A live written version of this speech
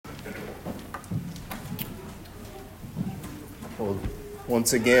Well,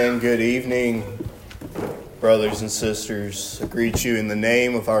 once again, good evening, brothers and sisters. I greet you in the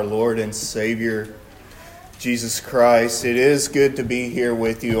name of our Lord and Savior, Jesus Christ. It is good to be here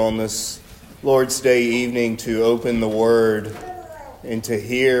with you on this Lord's Day evening to open the Word and to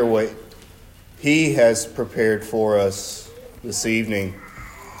hear what He has prepared for us this evening.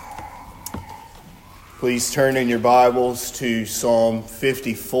 Please turn in your Bibles to Psalm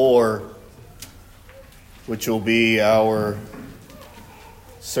 54, which will be our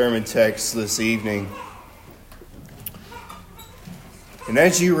sermon text this evening. And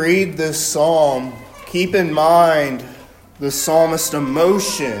as you read this psalm, keep in mind the psalmist's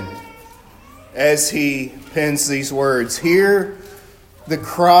emotion as he pens these words. Hear the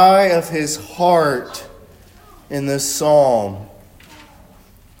cry of his heart in this psalm.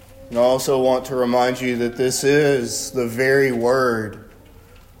 And I also want to remind you that this is the very word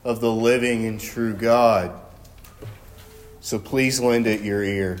of the living and true God. So please lend it your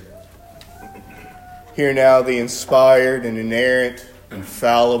ear. Hear now the inspired and inerrant,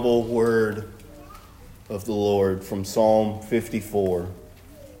 infallible word of the Lord from Psalm 54.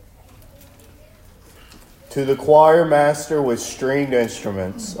 To the choir master with stringed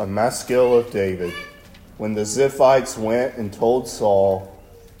instruments, a maskil of David, when the Ziphites went and told Saul,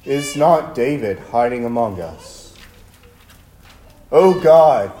 "Is not David hiding among us? O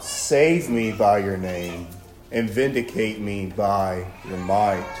God, save me by your name, and vindicate me by your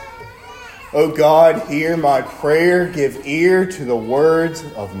might. O God, hear my prayer, give ear to the words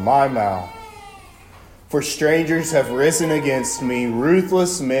of my mouth. For strangers have risen against me,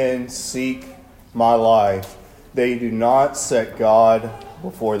 ruthless men seek my life. They do not set God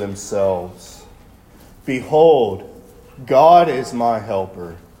before themselves. Behold, God is my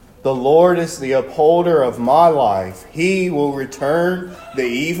helper. The Lord is the upholder of my life. He will return the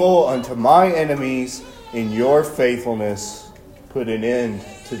evil unto my enemies. In your faithfulness, put an end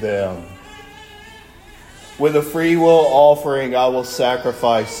to them. With a free will offering, I will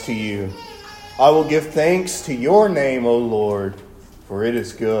sacrifice to you. I will give thanks to your name, O Lord, for it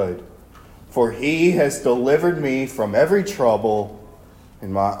is good. For he has delivered me from every trouble,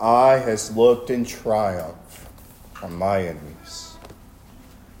 and my eye has looked in triumph on my enemies."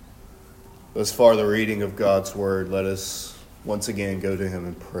 Thus far, the reading of God's word. Let us once again go to him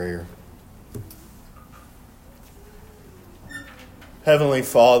in prayer. Heavenly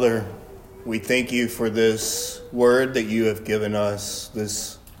Father, we thank you for this word that you have given us,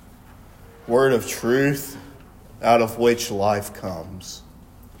 this word of truth out of which life comes.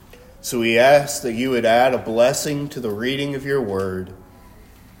 So we ask that you would add a blessing to the reading of your word,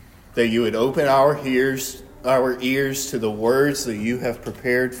 that you would open our ears to the words that you have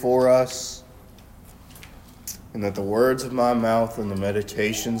prepared for us, and that the words of my mouth and the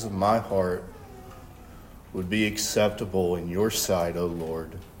meditations of my heart would be acceptable in your sight, O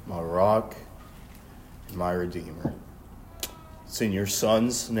Lord, my rock and my redeemer. It's in your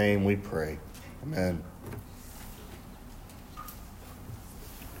Son's name we pray. Amen.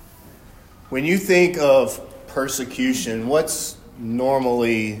 When you think of persecution, what's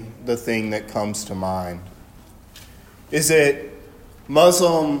normally the thing that comes to mind? Is it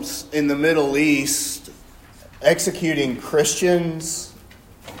Muslims in the Middle East executing Christians?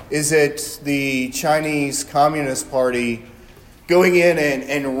 Is it the Chinese Communist Party going in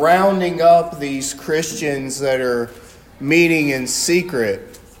and rounding up these Christians that are meeting in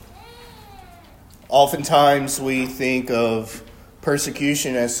secret? Oftentimes we think of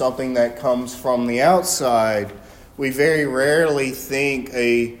persecution as something that comes from the outside. We very rarely think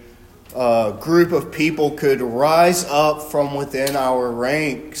a group of people could rise up from within our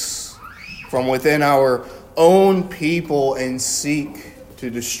ranks, from within our own people, and seek to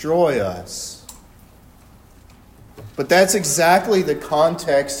destroy us. But that's exactly the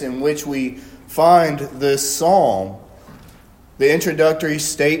context in which we find this psalm. The introductory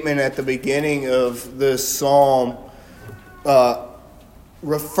statement at the beginning of this psalm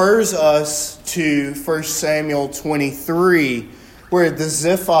refers us to 1 Samuel 23, where the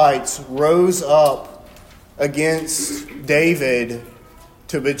Ziphites rose up against David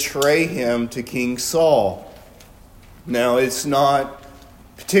to betray him to King Saul. Now, it's not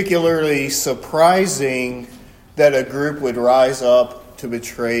particularly surprising that a group would rise up to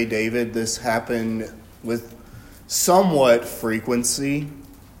betray David. This happened with somewhat frequency.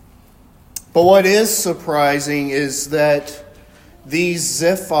 But what is surprising is that these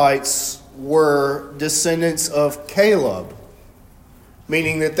Ziphites were descendants of Caleb,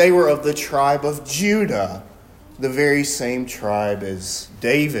 meaning that they were of the tribe of Judah, the very same tribe as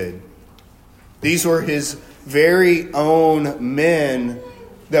David. These were his very own men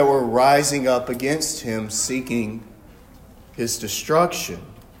that were rising up against him, seeking his destruction.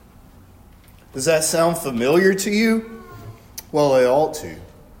 Does that sound familiar to you? Well, it ought to.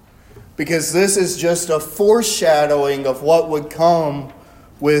 Because this is just a foreshadowing of what would come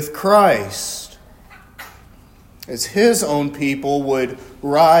with Christ, as his own people would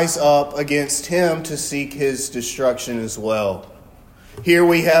rise up against him to seek his destruction as well. Here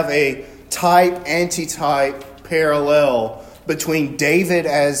we have a type-antitype parallel between David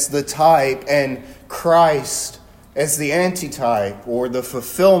as the type and Christ as the antitype, or the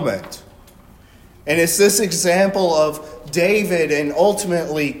fulfillment. And it's this example of David and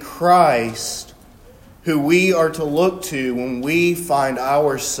ultimately Christ who we are to look to when we find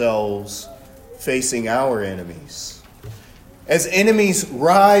ourselves facing our enemies. As enemies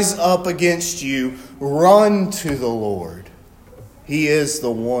rise up against you, run to the Lord. He is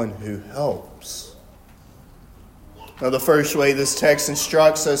the one who helps. Now, the first way this text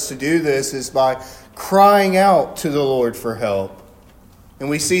instructs us to do this is by crying out to the Lord for help. And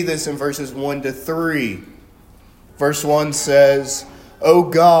we see this in verses 1 to 3. Verse 1 says, "O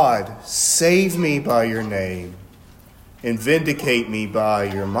God, save me by your name, and vindicate me by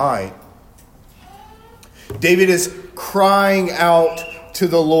your might." David is crying out to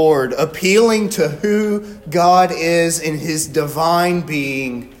the Lord, appealing to who God is in his divine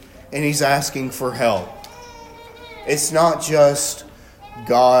being, and he's asking for help. It's not just,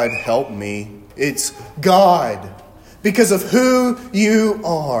 "God, help me." It's, "God, because of who you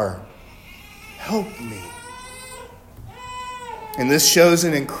are, help me." And this shows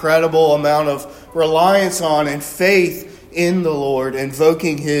an incredible amount of reliance on and faith in the Lord,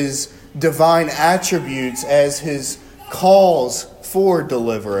 invoking his divine attributes as his calls for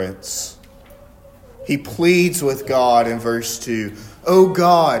deliverance. He pleads with God in verse 2, "O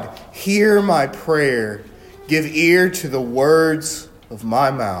God, hear my prayer. Give ear to the words of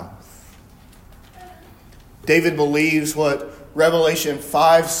my mouth." David believes what Revelation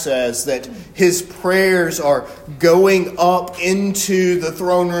 5 says, that his prayers are going up into the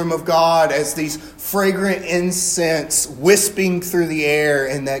throne room of God as these fragrant incense wisping through the air,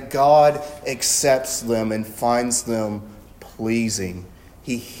 and that God accepts them and finds them pleasing.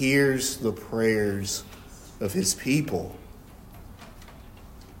 He hears the prayers of his people.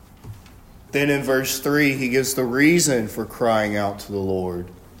 Then in verse 3, he gives the reason for crying out to the Lord.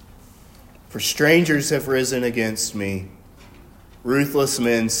 "For strangers have risen against me. Ruthless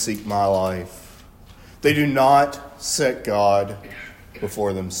men seek my life. They do not set God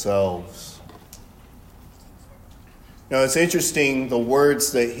before themselves." Now it's interesting the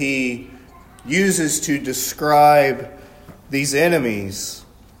words that he uses to describe these enemies.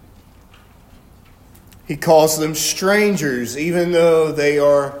 He calls them strangers, even though they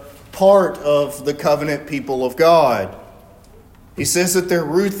are part of the covenant people of God. He says that they're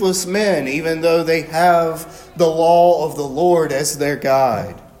ruthless men, even though they have the law of the Lord as their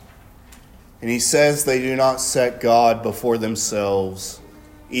guide. And he says they do not set God before themselves,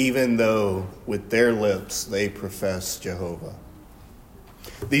 even though with their lips they profess Jehovah.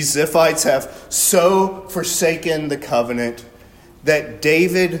 These Ziphites have so forsaken the covenant that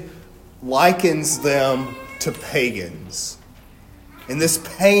David likens them to pagans. And this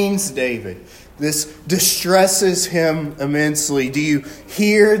pains David. This distresses him immensely. Do you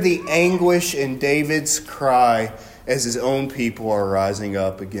hear the anguish in David's cry as his own people are rising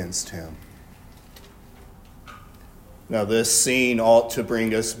up against him? Now, this scene ought to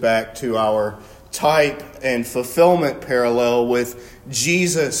bring us back to our type and fulfillment parallel with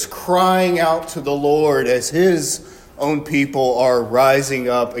Jesus crying out to the Lord as his own people are rising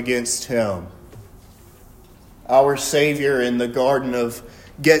up against him. Our Savior in the Garden of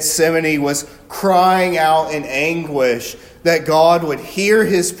Gethsemane was crying out in anguish that God would hear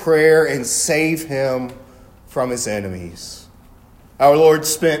his prayer and save him from his enemies. Our Lord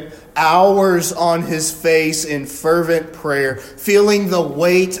spent hours on his face in fervent prayer, feeling the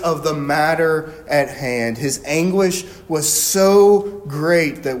weight of the matter at hand. His anguish was so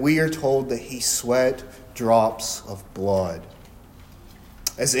great that we are told that he sweat drops of blood.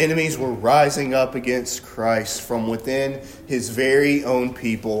 As enemies were rising up against Christ from within his very own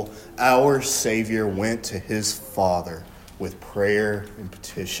people, our Savior went to his Father with prayer and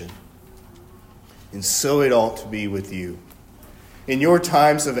petition. And so it ought to be with you. In your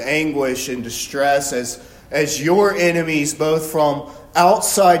times of anguish and distress, as your enemies, both from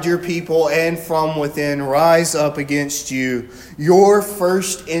outside your people and from within, rise up against you, your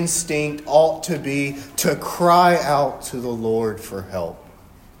first instinct ought to be to cry out to the Lord for help.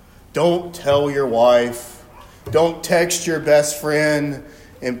 Don't tell your wife. Don't text your best friend.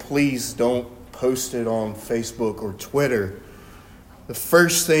 And please don't post it on Facebook or Twitter. The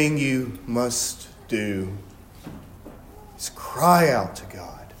first thing you must do is cry out to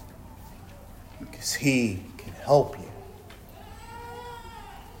God, because He can help you.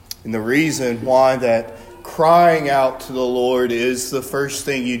 And the reason why that crying out to the Lord is the first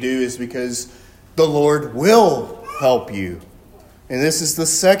thing you do is because the Lord will help you. And this is the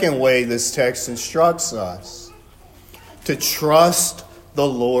second way this text instructs us. To trust the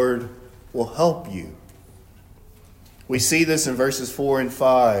Lord will help you. We see this in verses 4 and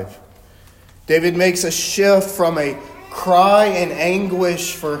 5. David makes a shift from a cry and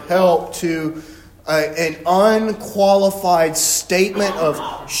anguish for help to an unqualified statement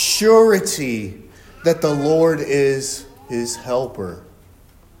of surety that the Lord is his helper.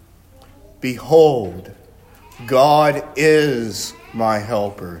 Behold, God is my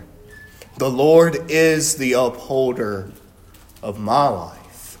helper. The Lord is the upholder of my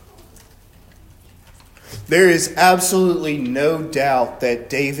life. There is absolutely no doubt that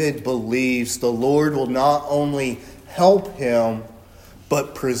David believes the Lord will not only help him,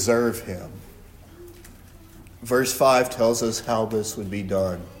 but preserve him. Verse 5 tells us how this would be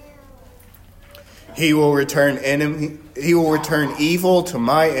done. He will return evil to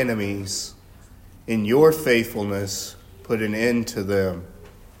my enemies. In your faithfulness, put an end to them.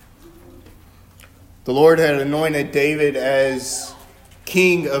 The Lord had anointed David as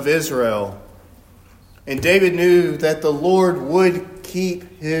king of Israel. And David knew that the Lord would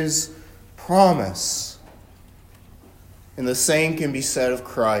keep his promise. And the same can be said of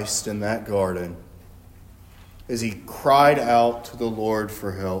Christ in that garden. As he cried out to the Lord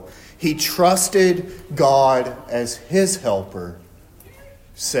for help, he trusted God as his helper,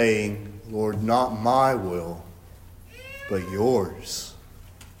 saying, Lord, not my will, but yours.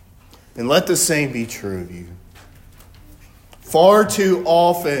 And let the same be true of you. Far too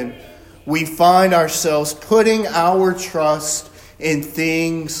often, we find ourselves putting our trust in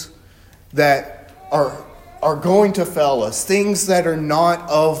things that are going to fail us, things that are not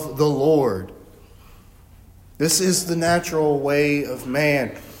of the Lord. This is the natural way of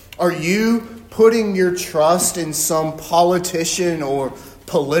man. Are you putting your trust in some politician or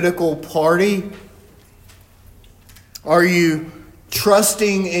political party? Are you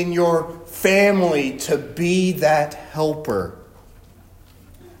trusting in your family to be that helper?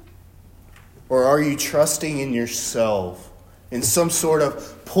 Or are you trusting in yourself, in some sort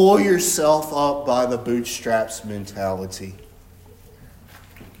of pull yourself up by the bootstraps mentality?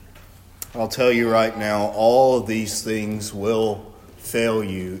 I'll tell you right now, all of these things will fail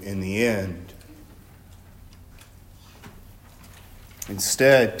you in the end.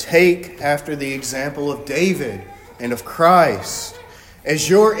 Instead, take after the example of David and of Christ. As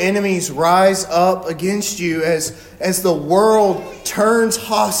your enemies rise up against you, as the world turns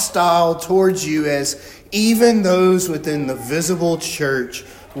hostile towards you, as even those within the visible church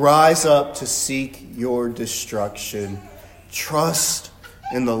rise up to seek your destruction, trust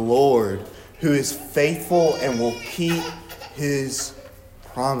in the Lord, who is faithful and will keep his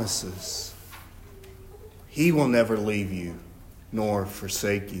promises. He will never leave you nor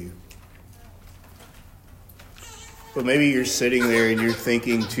forsake you. But maybe you're sitting there and you're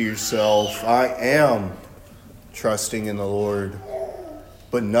thinking to yourself, I am trusting in the Lord,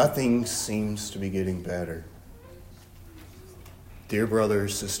 but nothing seems to be getting better. Dear brother or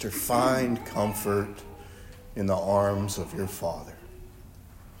sister, find comfort in the arms of your Father.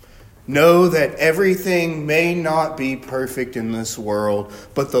 Know that everything may not be perfect in this world,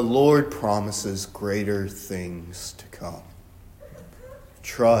 but the Lord promises greater things to come.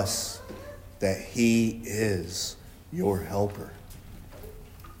 Trust that He is your helper.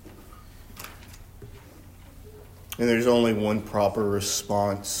 And there's only one proper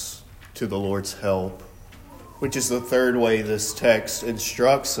response to the Lord's help, which is the third way this text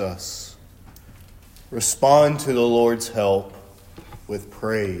instructs us. Respond to the Lord's help with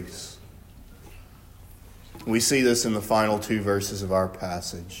praise. We see this in the final two verses of our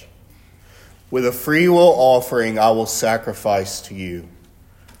passage. With a freewill offering I will sacrifice to you.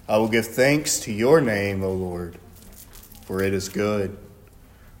 I will give thanks to your name, O Lord, for it is good.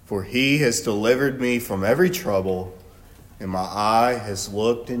 For He has delivered me from every trouble, and my eye has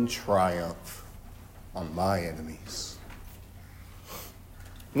looked in triumph on my enemies.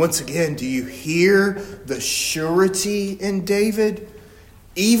 Once again, do you hear the surety in David?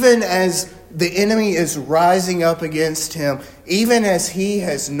 Even as the enemy is rising up against him, even as he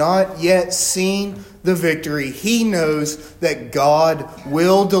has not yet seen the victory, he knows that God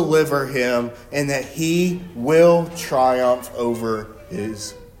will deliver him and that He will triumph over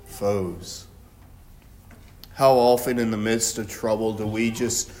his foes. How often in the midst of trouble do we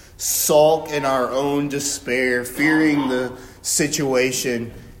just sulk in our own despair, fearing the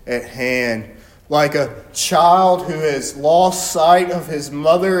situation at hand, Like a child who has lost sight of his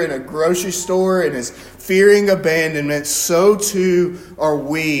mother in a grocery store and is fearing abandonment, so too are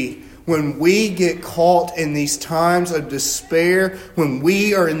we when we get caught in these times of despair, when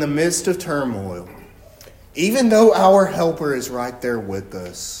we are in the midst of turmoil. Even though our helper is right there with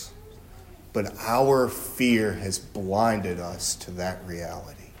us, but our fear has blinded us to that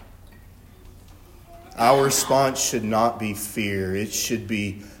reality. Our response should not be fear. It should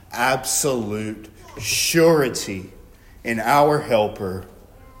be absolute surety in our helper,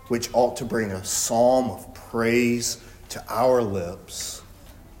 which ought to bring a psalm of praise to our lips,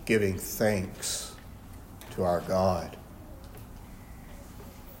 giving thanks to our God.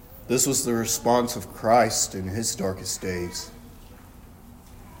 This was the response of Christ in his darkest days.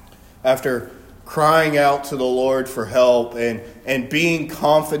 After crying out to the Lord for help and being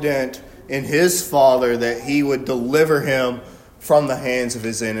confident in his Father that he would deliver him from the hands of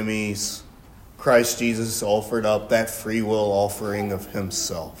his enemies, Christ Jesus offered up that free will offering of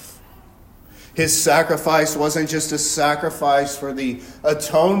himself. His sacrifice wasn't just a sacrifice for the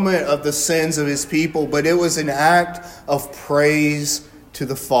atonement of the sins of his people, but it was an act of praise to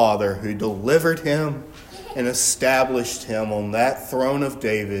the Father who delivered him and established him on that throne of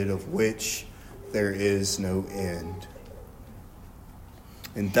David of which there is no end.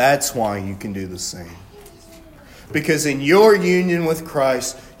 And that's why you can do the same. Because in your union with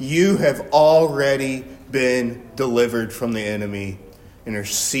Christ, you have already been delivered from the enemy and are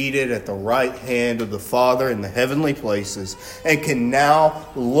seated at the right hand of the Father in the heavenly places and can now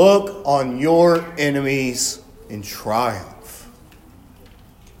look on your enemies in triumph.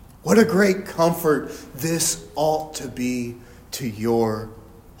 What a great comfort this ought to be to your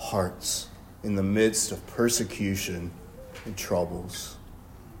hearts in the midst of persecution and troubles.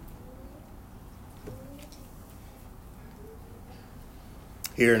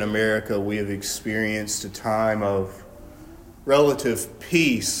 Here in America, we have experienced a time of relative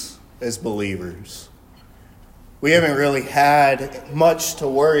peace as believers. We haven't really had much to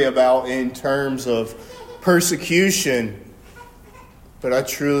worry about in terms of persecution, but I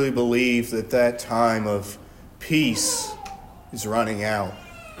truly believe that that time of peace is running out.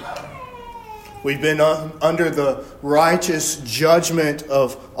 We've been under the righteous judgment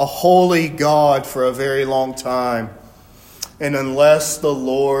of a holy God for a very long time. And unless the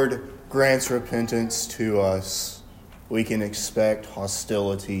Lord grants repentance to us, we can expect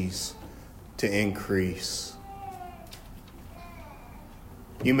hostilities to increase.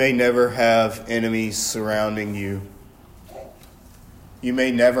 You may never have enemies surrounding you. You may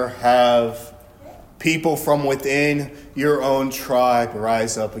never have people from within your own tribe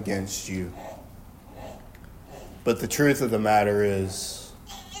rise up against you. But the truth of the matter is,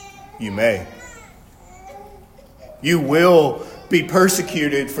 you may. You will be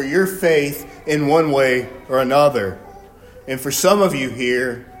persecuted for your faith in one way or another. And for some of you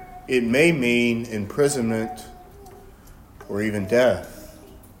here, it may mean imprisonment or even death.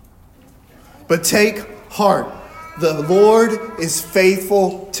 But take heart. The Lord is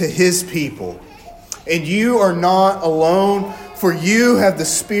faithful to his people. And you are not alone, for you have the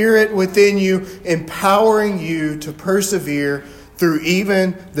Spirit within you, empowering you to persevere through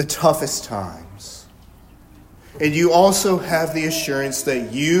even the toughest times. And you also have the assurance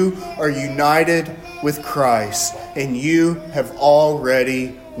that you are united with Christ, and you have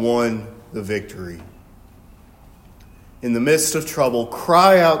already won the victory. In the midst of trouble,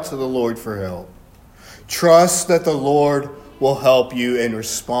 cry out to the Lord for help. Trust that the Lord will help you, and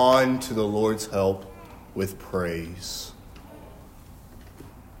respond to the Lord's help with praise.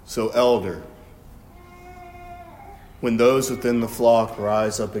 So, elder, when those within the flock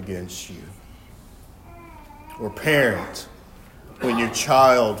rise up against you, or parent, when your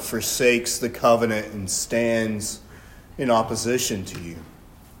child forsakes the covenant and stands in opposition to you,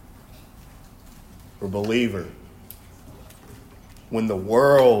 or believer, when the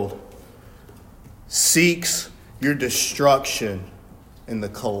world seeks your destruction and the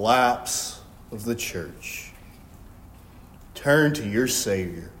collapse of the church, turn to your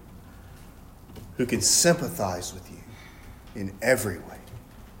Savior, who can sympathize with you in every way.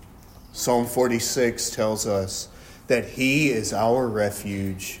 Psalm 46 tells us that he is our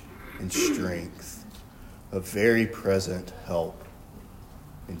refuge and strength, a very present help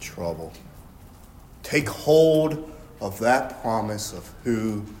in trouble. Take hold of that promise of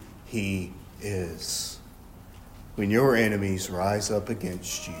who he is. When your enemies rise up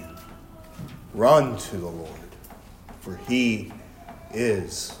against you, run to the Lord, for he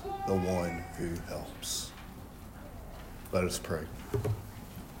is the one who helps. Let us pray.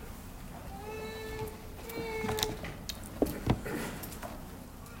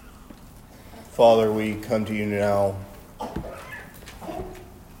 Father, we come to you now,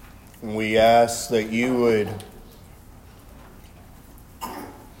 and we ask that you would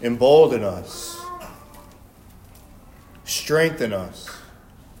embolden us, strengthen us,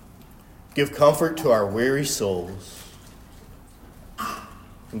 give comfort to our weary souls,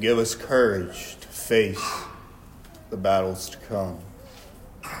 and give us courage to face the battles to come.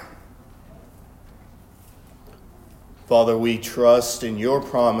 Father, we trust in your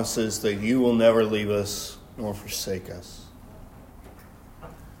promises that you will never leave us nor forsake us.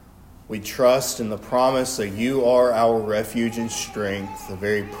 We trust in the promise that you are our refuge and strength, the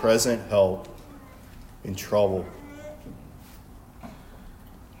very present help in trouble.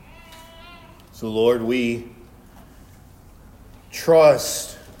 So, Lord, we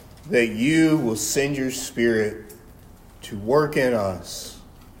trust that you will send your Spirit to work in us,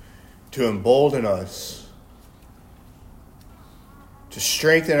 to embolden us, to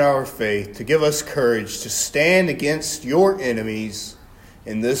strengthen our faith, to give us courage to stand against your enemies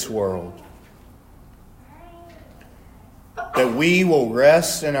in this world. That we will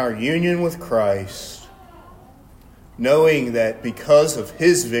rest in our union with Christ, knowing that because of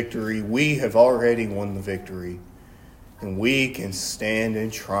his victory, we have already won the victory, and we can stand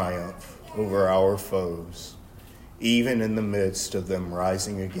in triumph over our foes, even in the midst of them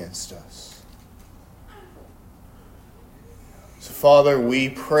rising against us. So, Father, we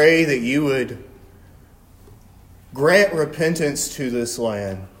pray that you would grant repentance to this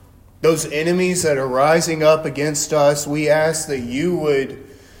land. Those enemies that are rising up against us, we ask that you would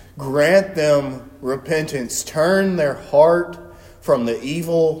grant them repentance. Turn their heart from the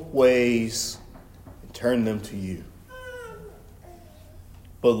evil ways and turn them to you.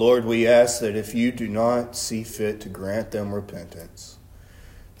 But Lord, we ask that if you do not see fit to grant them repentance,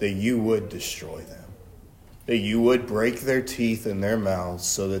 that you would destroy them. That you would break their teeth in their mouths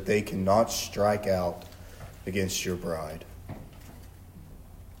so that they cannot strike out against your bride.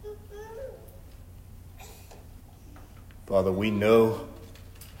 Father, we know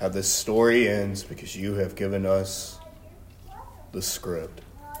how this story ends because you have given us the script.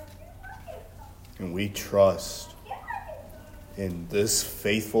 And we trust in this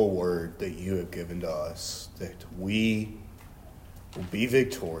faithful word that you have given to us, that we will be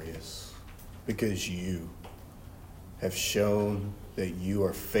victorious because you have shown that you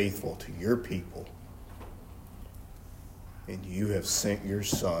are faithful to your people, and you have sent your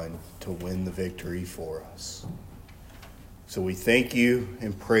Son to win the victory for us. So we thank you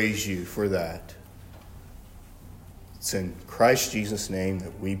and praise you for that. It's in Christ Jesus' name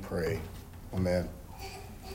that we pray. Amen.